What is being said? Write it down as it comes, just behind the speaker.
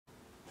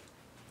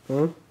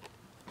Huh?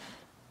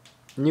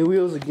 New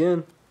wheels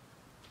again.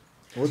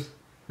 What?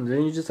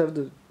 Then you just have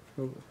the.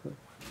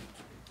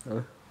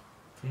 You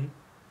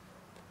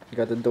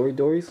got the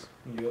Dories?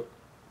 Yep.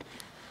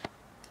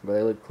 But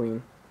they look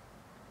clean.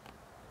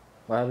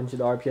 Why haven't you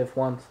the RPF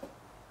ones?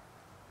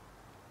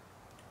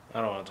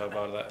 I don't want to talk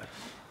about that.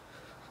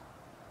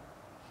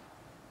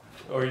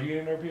 Oh, are you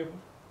getting an RPF?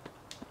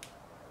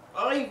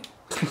 I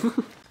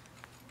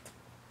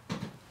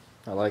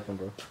like them,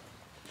 bro.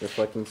 They're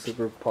fucking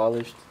super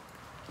polished.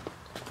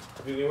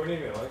 Dude, they weren't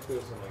even like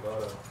this when I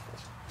got them.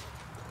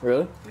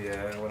 Really?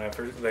 Yeah, when I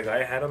first, like,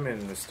 I had them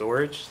in the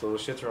storage, so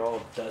those shits are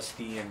all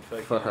dusty and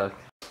fucking. Fuck.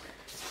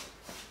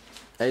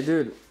 Hey,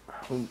 dude.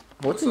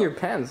 What's in your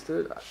pants,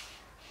 dude?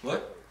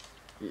 What?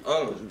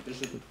 Oh,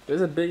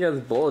 There's a big ass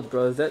bullet,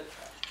 bro. Is that?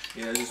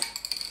 yeah, just.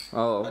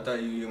 Oh. I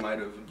thought you might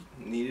have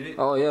needed it.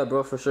 Oh yeah,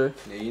 bro, for sure.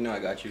 Yeah, you know I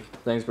got you.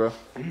 Thanks, bro.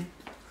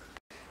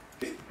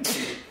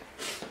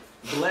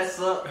 Bless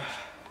up.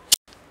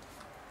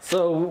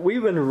 So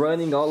we've been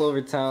running all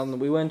over town.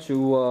 We went to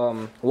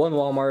one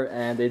Walmart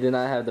and they did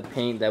not have the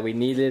paint that we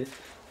needed,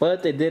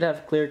 but they did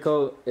have clear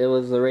coat. It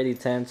was already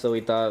 10, so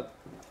we thought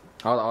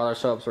all our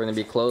shops were gonna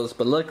be closed.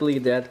 But luckily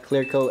they had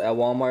clear coat at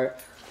Walmart.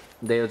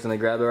 David's gonna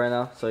grab it right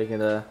now so he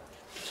can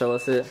show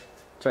us it.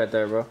 It's right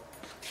there, bro.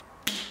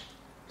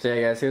 So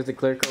yeah, guys, here's the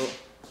clear coat.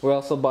 We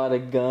also bought a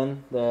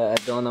gun that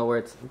I don't know where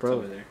it's, bro.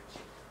 Over there.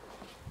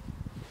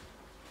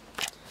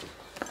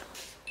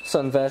 So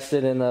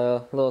invested in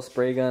a little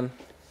spray gun.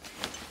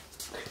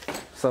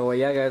 So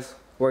yeah, guys,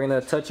 we're gonna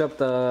touch up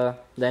the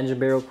engine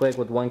bay real quick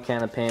with one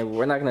can of paint.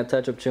 We're not gonna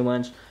touch up too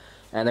much,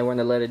 and then we're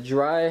gonna let it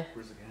dry.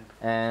 Where's the can?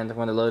 And we're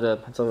gonna load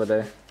up. It's over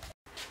there.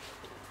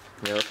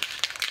 Yep,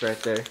 right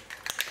there.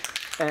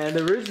 And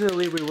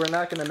originally we were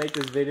not gonna make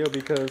this video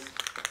because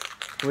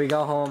we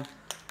got home,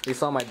 we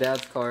saw my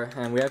dad's car,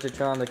 and we had to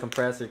turn on the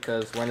compressor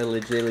because we're gonna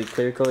legitimately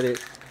clear coat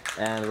it.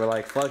 And we're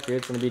like, fuck it,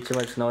 it's gonna be too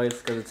much noise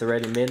because it's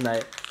already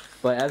midnight.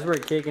 But as we're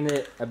kicking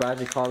it, about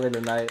to call it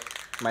a night,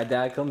 my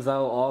dad comes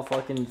out all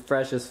fucking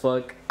fresh as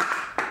fuck,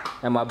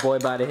 and my boy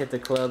about to hit the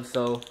club,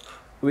 so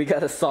we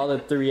got a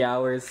solid 3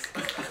 hours.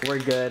 We're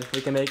good.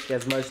 We can make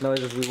as much noise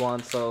as we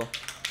want, so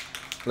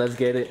let's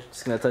get it.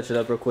 Just gonna touch it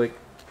up real quick.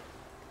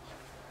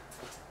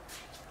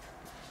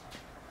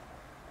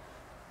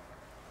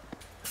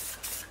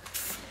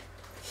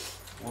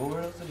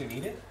 Where else did you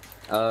need it?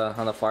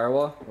 On the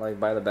firewall, like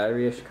by the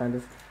battery-ish, kind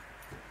of.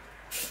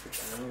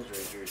 That was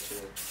right here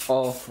too.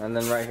 Oh, and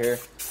then right here.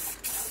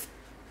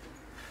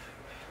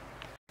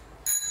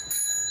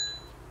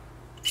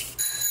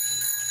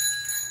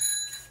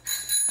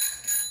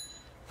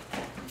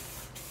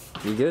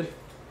 You good?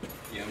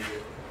 Yeah, I'm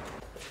good.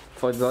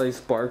 Fuck, there's all these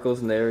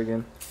sparkles in there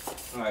again.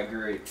 Alright,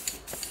 great.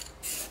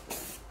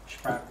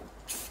 Sparkle.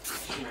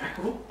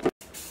 Sparkle?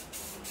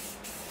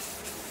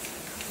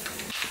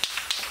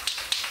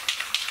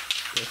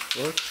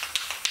 What?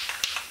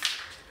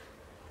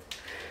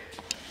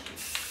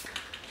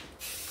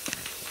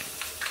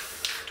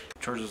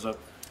 Charges up.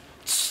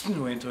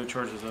 Wait until it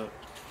charges up.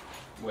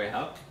 Wait,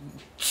 how?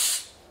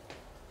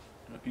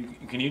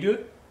 Can you do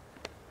it?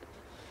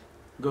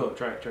 Go,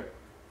 try it, try it.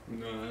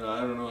 No,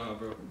 I don't know how,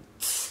 bro.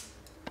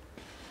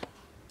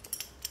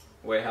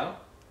 Wait, how?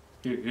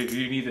 You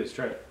need this,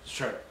 try it. Just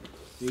try it.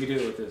 You can do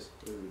it with this.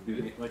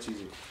 It'll be much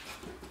easier.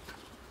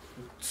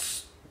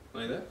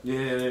 Like that?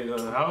 Yeah, there you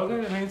go. How is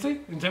that? I mean, see?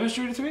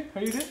 Demonstrate it to me.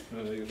 How you did?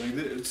 Like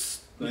this?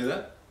 It's like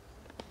that?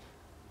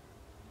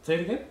 Say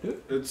it again. Do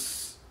it.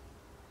 It's...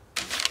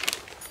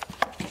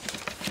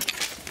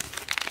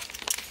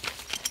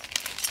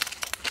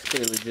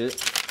 Pretty legit.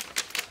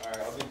 Alright,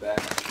 I'll be back.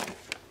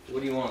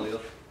 What do you want,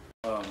 Leo?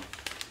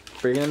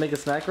 Are you gonna make a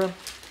snack run?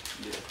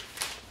 Yeah.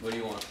 What do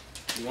you want?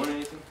 You want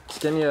anything?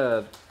 Just give me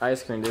a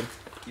ice cream, dude.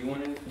 You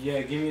want anything?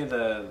 Yeah, give me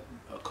a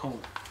cone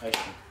ice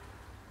cream.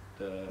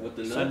 The With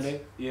the nuts?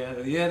 Sunday. Yeah,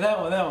 yeah, that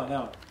one.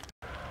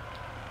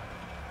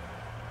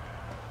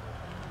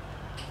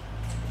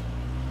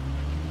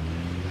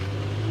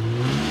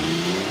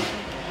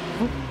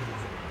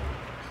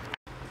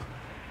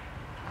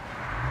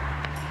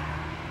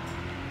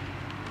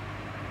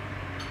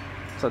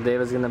 So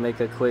David's gonna make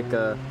a quick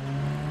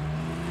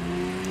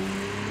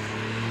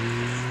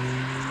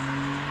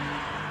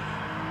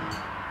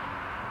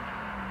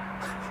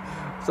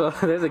So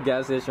there's a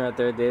gas station right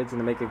there. David's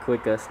gonna make a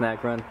quick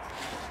snack run.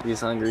 He's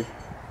hungry.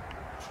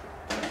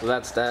 So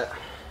that's that.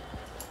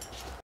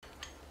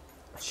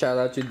 Shout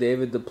out to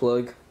David the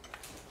plug.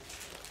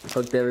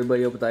 Hooked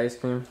everybody up with ice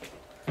cream.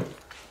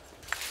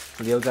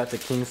 Leo got the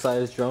king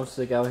size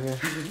drumstick out here.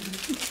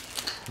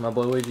 My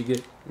boy, what'd you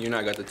get? You know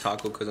I got the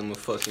taco because I'm a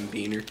fucking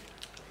beaner.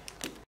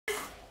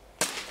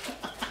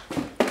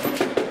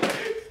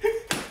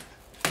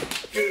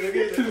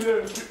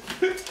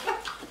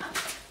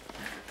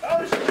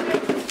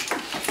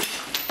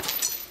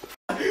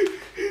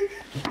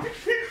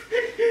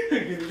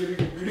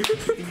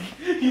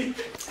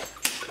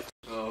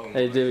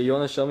 Hey, dude, you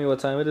want to show me what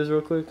time it is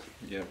real quick?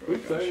 Yeah, bro.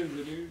 What time is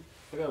it, dude?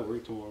 I gotta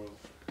work tomorrow.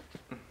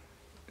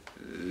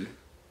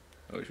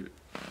 Oh shit.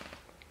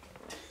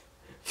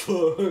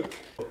 Fuck.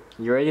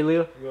 You ready,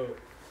 Leo? Go.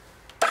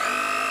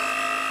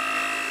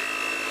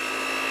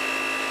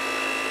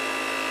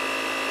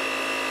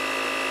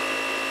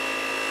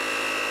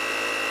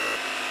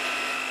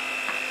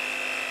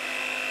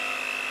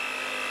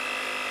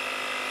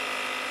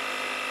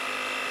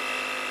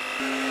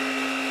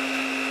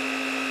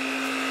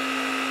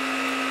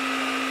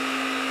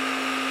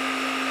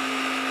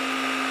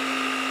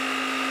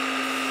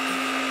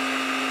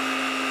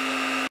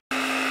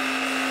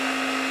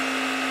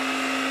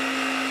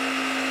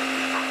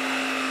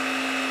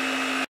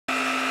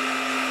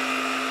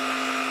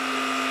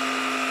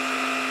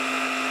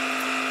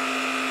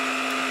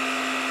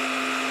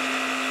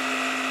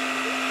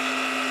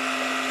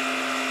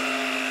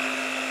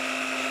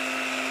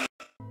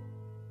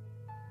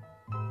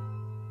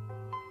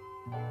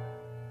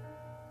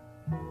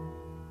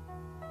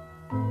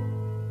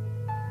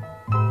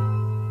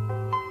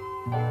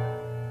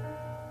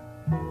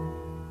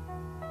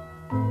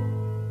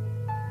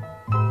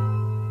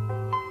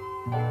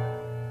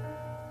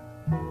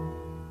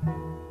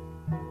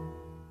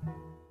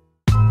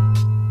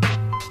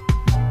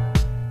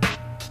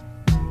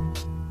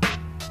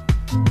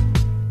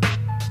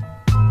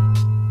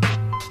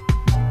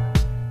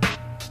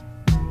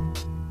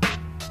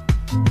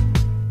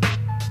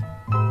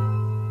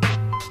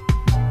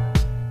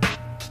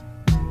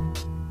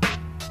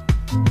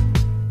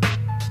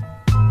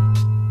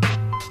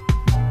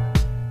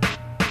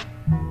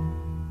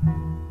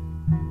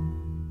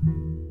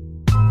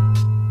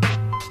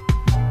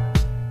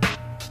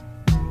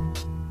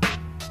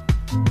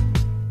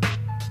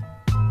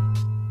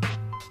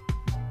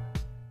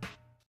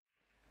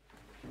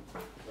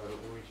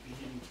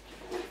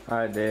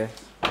 Alright, Dave.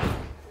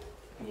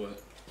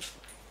 What?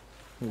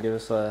 Give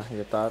us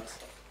your thoughts.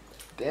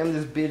 Damn,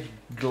 this bitch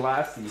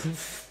glassy.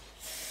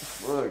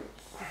 Fuck.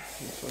 I'm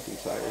fucking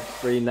tired.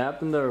 Were you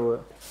napping there or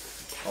what?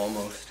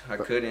 Almost. I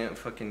couldn't.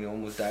 Fucking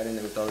almost died in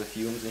there with all the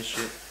fumes and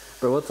shit.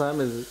 Bro, what time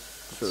is it?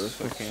 It's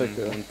fucking check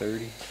it out.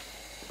 1:30.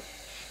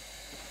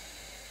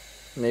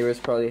 Neighbors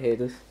probably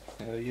hate us.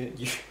 Hell yeah.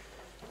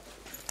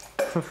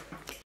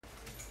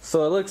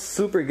 So it looks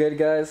super good,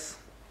 guys,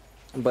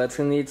 but it's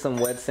gonna need some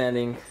wet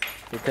sanding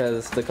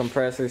because the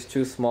compressor is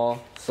too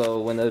small. So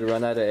when it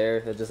run out of air,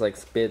 it just like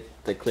spit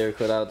the clear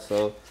coat out.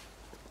 So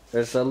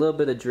there's a little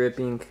bit of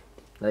dripping,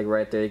 like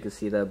right there. You can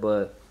see that,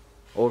 but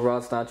overall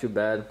it's not too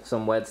bad.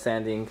 Some wet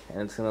sanding,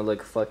 and it's gonna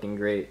look fucking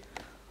great.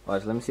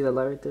 Watch, let me see that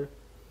light right there.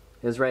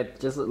 It's right.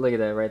 Just look at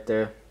that right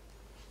there.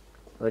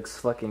 Looks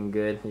fucking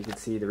good. You can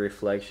see the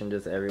reflection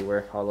just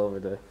everywhere, all over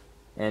the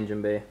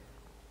engine bay.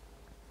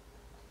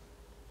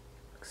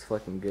 Looks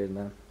fucking good,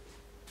 man.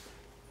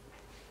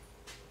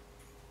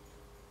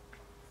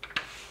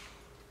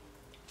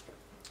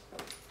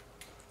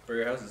 Bro,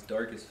 your house is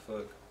dark as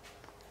fuck.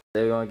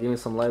 There, you wanna give me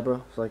some light,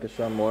 bro, so I can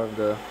show more of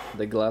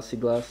the glassy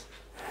glass.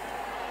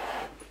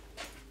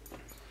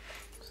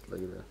 Just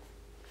look at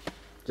that.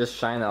 Just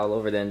shine it all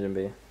over the engine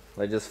bay.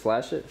 Like just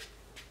flash it.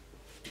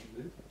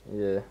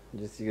 Yeah,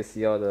 just you can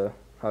see all the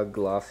how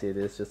glossy it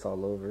is, just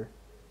all over.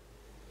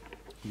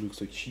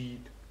 Looks like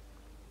cheat.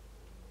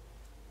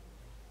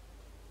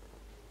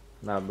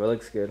 Nah, bro,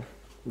 looks good.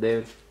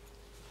 David,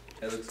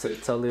 It looks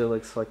good. tell Leo it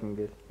looks fucking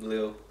good.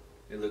 Lil,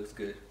 it looks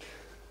good.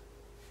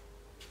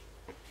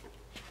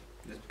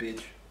 This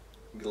bitch,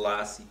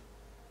 glassy.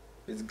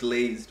 It's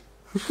glazed.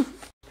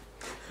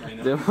 I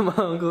know. Dude, my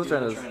uncle's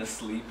People trying to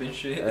sleep and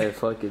shit. Hey,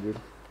 fuck it, dude.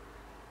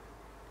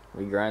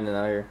 We grinding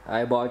out here.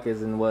 IBOC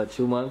is in what,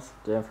 2 months?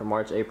 Jan for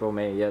March, April,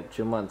 May. Yep,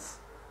 2 months.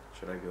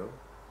 Should I go?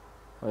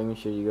 Let me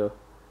sure you go.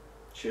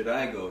 Should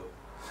I go?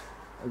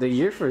 The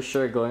year for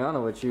sure going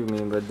on what you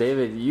mean, but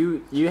David,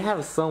 you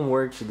have some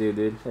work to do,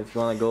 dude. If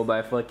you want to go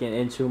by fucking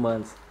in 2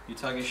 months. You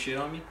talking shit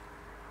on me?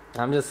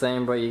 I'm just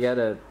saying, bro, you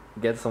gotta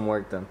get some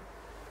work done.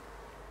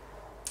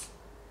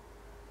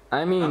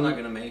 I mean, I'm not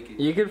gonna make it.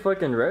 you could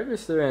fucking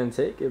register and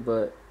take it,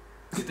 but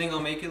You think I'll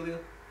make it, Lil?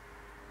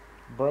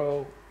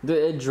 Bro. dude,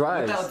 it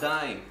drives. Without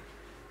dying.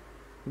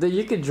 Dude,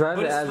 you could drive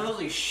But it it as smells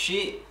like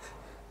shit.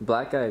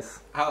 black ice.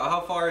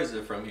 How far is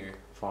it from here?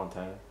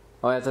 Fontana.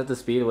 Oh, it's at the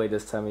Speedway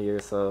this time of year,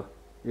 so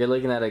you're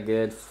looking at a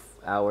good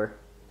hour.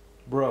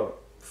 Bro.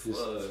 Just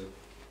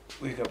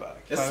Fuck. wake up at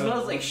It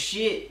smells like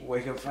shit.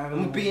 Wake up 5 I'm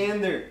gonna be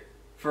in there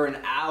for an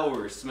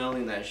hour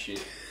smelling that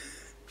shit.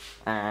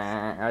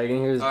 All you can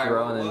hear is Alright,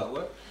 groaning.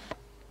 what?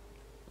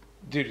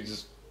 Dude,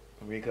 just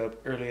wake up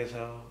early as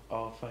hell,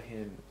 all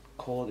fucking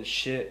cold as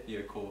shit. Yeah,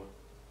 cool.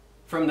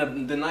 From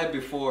the night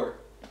before,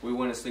 we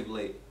went to sleep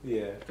late.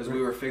 Yeah. Because we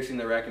were fixing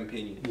the rack and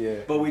pinion. Yeah.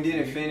 But we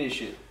didn't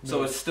finish it. So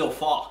No. it's still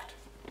fucked.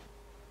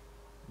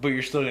 But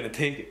you're still gonna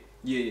take it.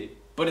 Yeah.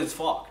 But it's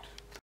fucked.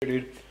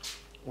 Dude,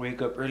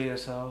 wake up early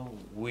as hell.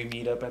 We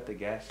meet up at the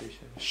gas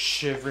station,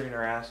 shivering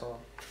our ass off.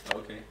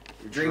 Okay.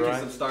 We're drinking Right.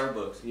 some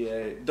Starbucks.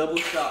 Yeah. Double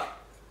shot.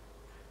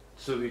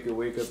 So we could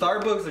wake up.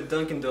 Starbucks or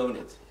Dunkin'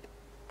 Donuts?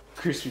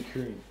 Krispy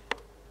Kreme.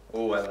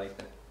 Oh, I like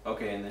that.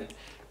 Okay, and then?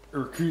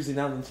 we're cruising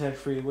down the 10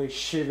 freeway,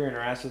 shivering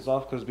our asses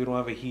off because we don't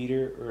have a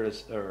heater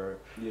or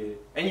yeah.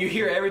 And you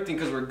hear everything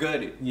because we're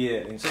gutted.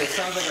 Yeah. So it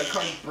sounds like our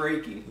car's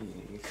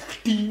breaking.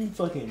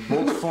 Fucking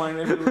bolts flying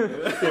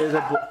everywhere.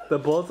 Yeah, the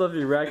bolts of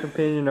your rack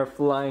companion are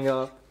flying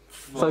off.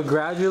 So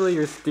gradually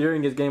your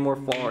steering is getting more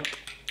forward.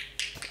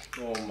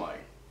 Oh my.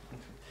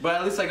 But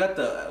at least I got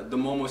the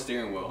Momo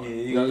steering wheel.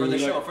 Yeah, for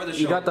the show.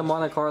 You got the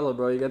Monte Carlo,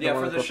 bro. You got the yeah,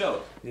 Monte for the Carlo.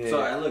 show. Yeah.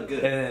 So I look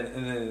good.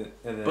 And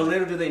then But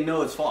little do they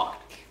know it's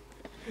fucked.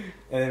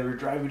 and then we're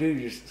driving, dude,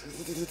 just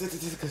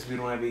because we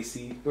don't have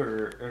AC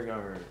or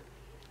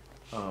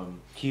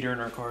heater in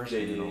our cars.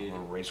 Yeah. Or a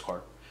race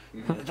car.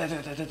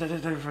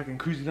 They're fucking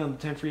cruising down the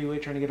 10 freeway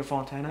trying to get a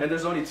Fontana. And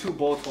there's only 2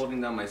 bolts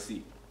holding down my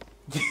seat.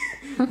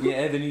 Yeah,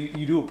 and then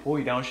you do a pull,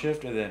 you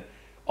downshift, and then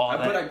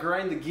I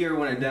grind the gear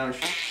when I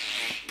downshift.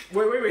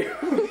 Wait,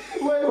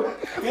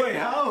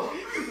 how?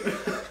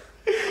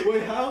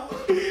 Wait, how?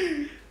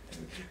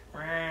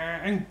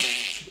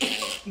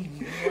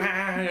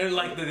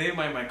 Like the day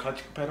my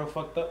clutch pedal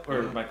fucked up,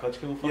 or my clutch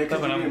cable fucked Yeah, up,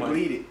 because and you I'm didn't like,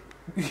 bleed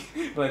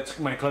it. like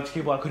my clutch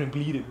cable, I couldn't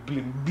bleed it,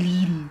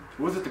 bleeding.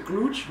 Was it the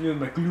glooch? Yeah,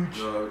 my clutch,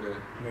 Oh, okay.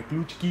 my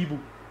clutch cable,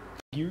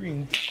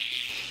 gearing.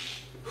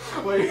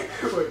 Wait,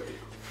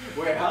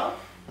 how?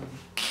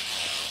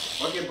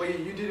 Okay, but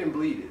you didn't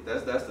bleed it.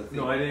 That's the thing.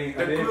 No, I didn't.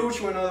 The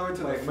glooch went all the way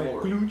to the My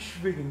floor. clutch,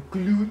 freaking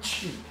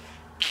clutch.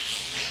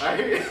 I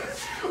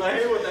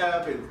hate when that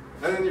happens.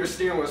 And then your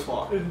steering was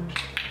fucked.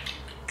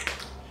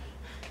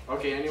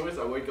 Okay, anyways,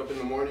 I wake up in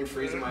the morning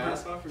freezing my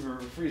ass off. We were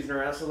freezing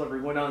our ass off. We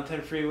went down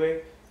 10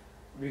 freeway.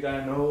 We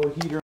got no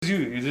heater.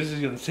 Dude, this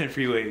is on the 10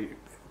 freeway.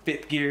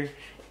 5th gear.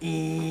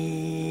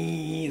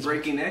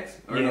 Breaking necks?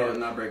 Or Yeah. no,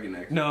 not breaking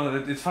necks. No,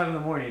 it's 5 in the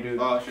morning, dude.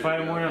 Oh, shit. 5 in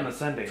the Yeah, morning okay. on a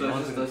Sunday. So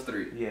it's just us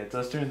 3. Yeah, it's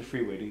us 3 in the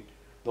freeway, dude.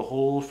 The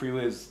whole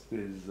freeway is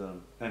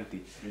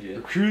empty. Yeah.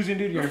 We're cruising,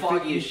 dude. You're You're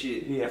foggy in as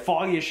shit. Yeah,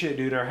 foggy as shit,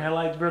 dude. Our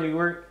headlights barely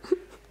work.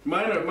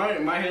 My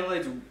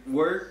headlights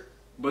work,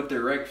 but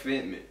they're wreck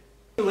fitment.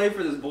 Too late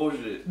for this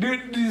bullshit.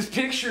 Dude, this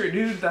picture,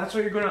 dude. That's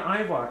why you're going to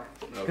iWalk.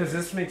 Because Okay.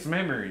 this makes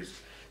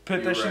memories.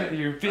 Put You're that right. shit.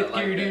 Your 5th I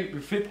like gear, that. dude.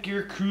 Your 5th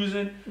gear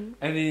cruising,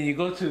 and then you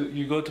go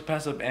to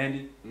pass up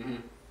Andy. Mm-hmm.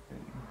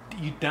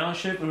 You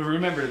downshift. And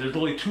remember, there's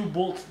only 2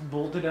 bolts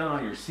bolted down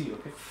on your seat.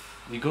 Okay.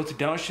 You go to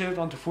downshift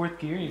onto 4th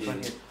gear,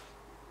 and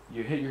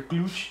you hit your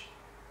glooch.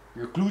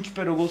 Your glooch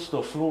pedal goes to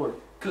the floor.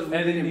 Because we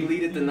And then didn't you-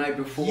 bleed it the night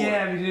before.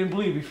 Yeah, we didn't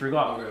bleed. We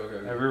forgot.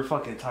 Okay. And we were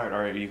fucking tired.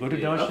 All right, you go to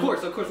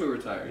downshift. Of course we were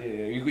tired.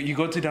 Yeah, you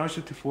go to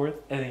downshift to 4th,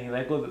 and then you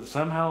let go.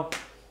 Somehow,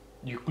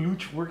 your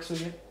glooch works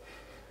again,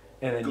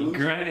 and then you Glooch?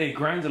 grind. It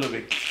grinds a little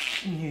bit.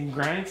 It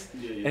grinds,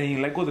 Yeah. and then you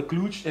let go of the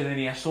glooch, and then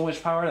you have so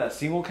much power that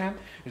single cam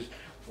is.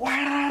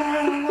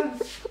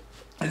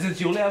 And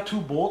since you only have 2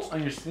 bolts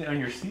on your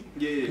seat,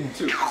 Yeah,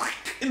 2.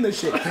 in the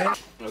shit.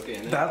 Okay,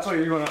 and then That's why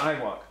you're going to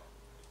iWalk.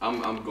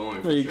 I'm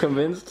going for Are you sure.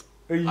 convinced?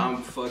 I'm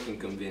fucking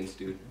convinced,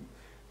 dude.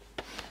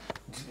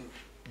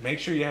 Make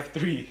sure you have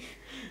 3,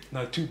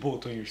 not 2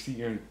 bolts on your seat.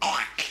 You're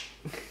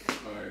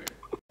Alright.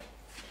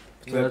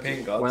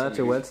 Why not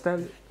your wet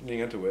stand? You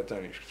got to wet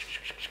down.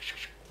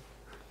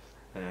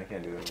 Man, I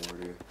can't do that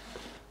more, dude.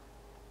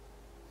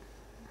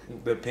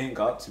 The pain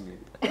got to me.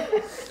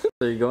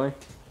 Are you going?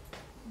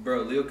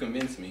 Bro, Leo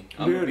convinced me.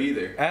 I'm gonna be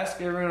there.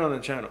 Ask everyone on the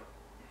channel.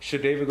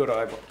 Should David go to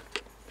iWalk?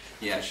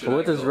 Yeah, should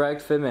With I his go?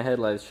 racked fitment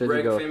headlights, should you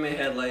Wreck go? fitment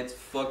headlights,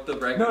 fucked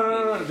up wreck No.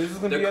 fitment. This is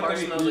gonna The be car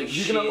after smells like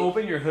you're gonna shit.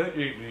 open your hood.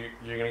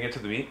 You're gonna get to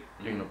the meat.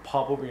 You're gonna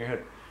pop open your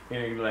hood.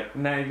 And you're like,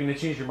 nah, you're gonna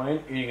change your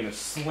mind. And you're gonna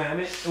slam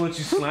it. And once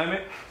you slam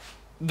it,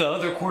 the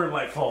other quarter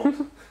light falls.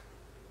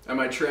 And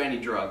my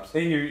tranny drops.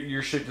 And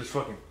your shit just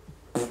fucking.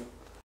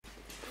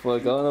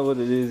 Fuck, I don't know what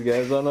it is,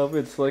 guys. I don't know if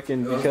it's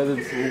fucking because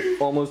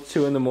it's almost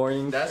 2 in the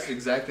morning. That's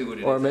exactly what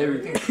it is. Or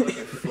maybe- Everything's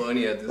fucking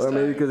funny at this Or time.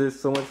 maybe because there's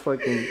so much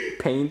fucking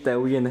paint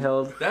that we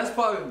inhaled. That's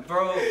probably,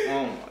 bro. Oh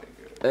my god.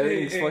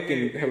 Everything's Hey,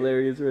 fucking hey.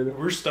 hilarious right now.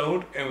 We're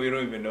stoned and we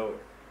don't even know it.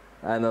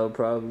 I know,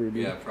 probably,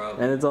 dude. Yeah,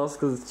 probably. And it's also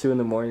because it's 2 in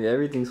the morning.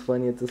 Everything's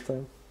funny at this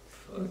time.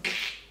 Fuck.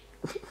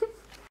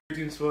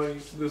 Everything's funny.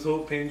 This whole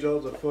paint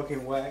job's a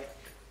fucking whack.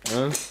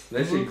 Huh?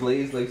 That shit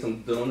glazed like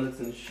some donuts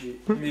and shit.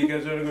 You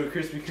guys wanna go to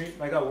Krispy Kreme?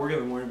 I got work in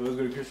the morning, but let's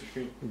go to Krispy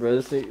Kreme.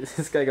 Bro,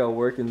 this guy got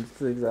work in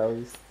 6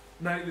 hours.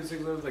 Not even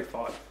 6 hours, like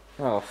 5.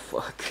 Oh,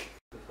 fuck.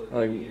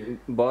 Like,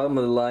 bottom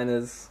of the line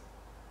is,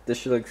 this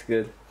shit looks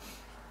good.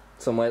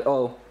 So my,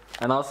 oh,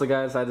 and also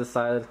guys, I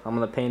decided I'm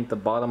gonna paint the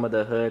bottom of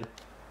the hood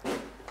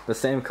the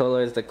same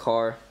color as the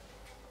car.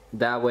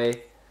 That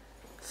way,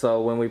 so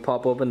when we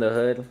pop open the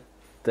hood,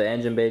 the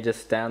engine bay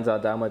just stands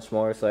out that much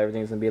more, so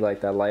everything's gonna be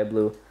like that light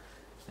blue.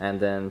 And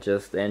then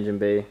just the engine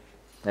bay,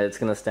 and it's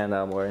gonna stand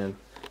out more, and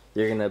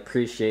you're gonna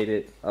appreciate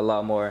it a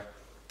lot more.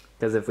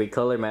 Because if we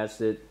color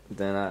matched it,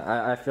 then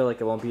I feel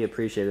like it won't be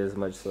appreciated as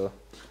much, so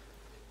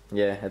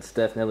yeah, it's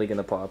definitely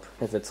gonna pop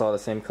if it's all the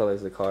same color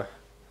as the car.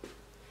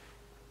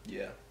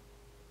 Yeah.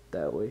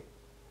 That way.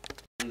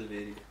 In the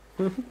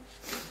video.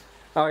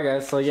 Alright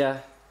guys, so yeah,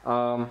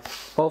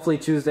 hopefully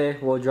Tuesday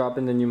we'll drop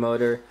in the new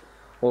motor.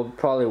 We'll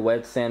probably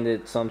wet sand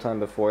it sometime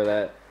before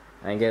that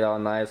and get it all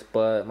nice,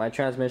 but my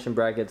transmission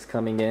bracket's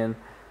coming in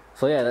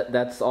So yeah,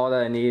 that's all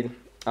that I need.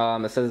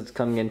 It says it's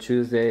coming in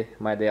Tuesday.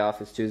 My day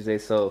off is Tuesday,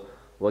 so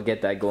we'll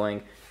get that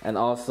going. And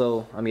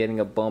also, I'm getting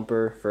a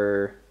bumper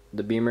for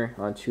the Beamer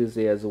on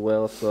Tuesday as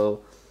well,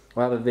 so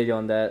we'll have a video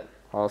on that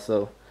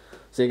also.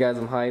 So you guys,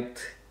 I'm hyped.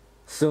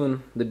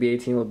 Soon, the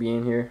B18 will be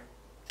in here,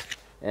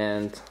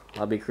 and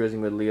I'll be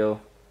cruising with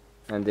Leo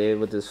and Dave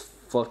with this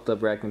fucked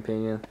up rack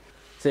opinion.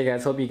 So yeah,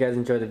 guys, hope you guys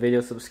enjoyed the video.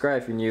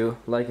 Subscribe if you're new,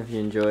 like if you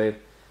enjoyed,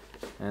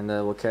 and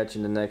we'll catch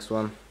you in the next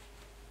one.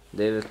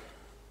 David?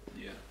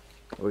 Yeah.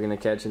 We're gonna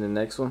catch you in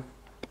the next one?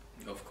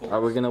 Of course.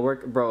 Are we gonna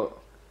work? Bro,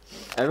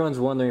 everyone's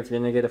wondering if you're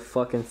gonna get a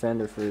fucking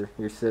fender for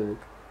your Civic.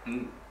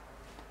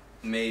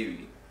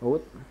 Maybe.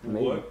 What?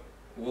 Maybe. What?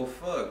 Well,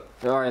 fuck.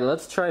 Alright,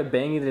 let's try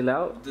banging it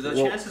out. The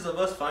chances of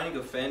us finding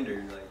a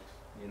fender, like,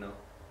 you know,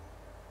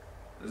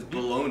 is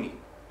baloney.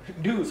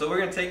 Dude. So we're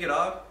gonna take it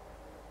off?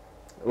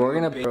 We're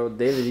gonna, bro,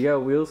 David, you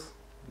got wheels?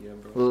 Yeah,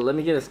 bro. Well, let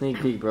me get a sneak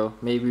peek, bro.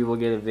 Maybe we'll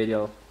get a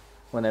video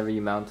whenever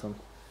you mount them.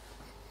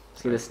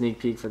 Let's get a sneak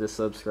peek for the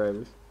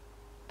subscribers.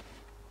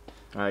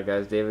 Alright,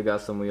 guys, David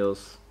got some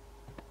wheels.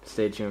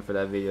 Stay tuned for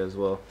that video as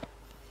well.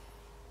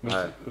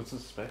 Alright. What's the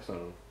specs on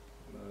them?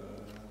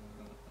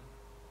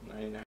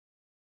 99.